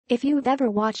If you've ever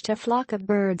watched a flock of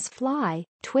birds fly,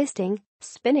 twisting,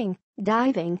 spinning,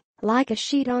 diving, like a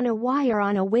sheet on a wire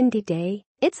on a windy day,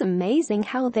 it's amazing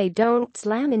how they don't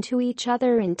slam into each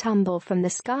other and tumble from the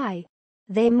sky.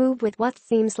 They move with what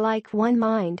seems like one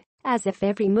mind, as if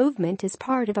every movement is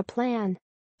part of a plan.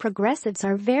 Progressives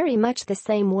are very much the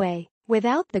same way,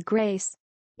 without the grace.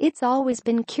 It's always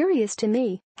been curious to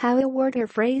me how a word or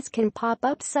phrase can pop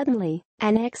up suddenly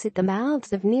and exit the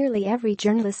mouths of nearly every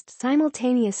journalist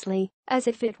simultaneously, as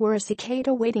if it were a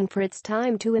cicada waiting for its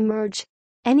time to emerge.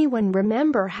 Anyone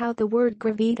remember how the word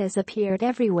gravitas appeared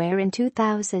everywhere in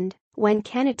 2000 when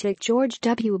candidate George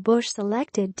W. Bush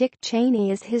selected Dick Cheney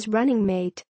as his running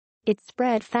mate? It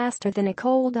spread faster than a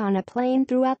cold on a plane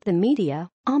throughout the media,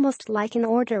 almost like an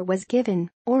order was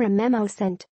given or a memo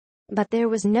sent. But there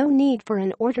was no need for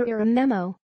an order or a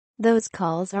memo. Those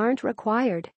calls aren't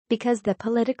required because the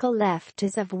political left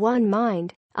is of one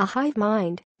mind, a hive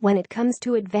mind, when it comes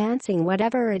to advancing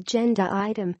whatever agenda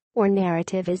item or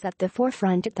narrative is at the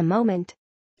forefront at the moment.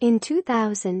 In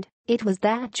 2000, it was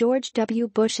that George W.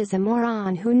 Bush is a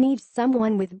moron who needs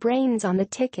someone with brains on the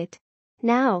ticket.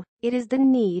 Now, it is the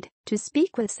need to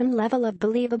speak with some level of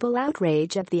believable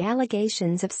outrage of the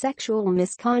allegations of sexual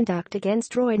misconduct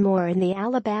against Roy Moore in the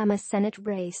Alabama Senate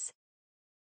race.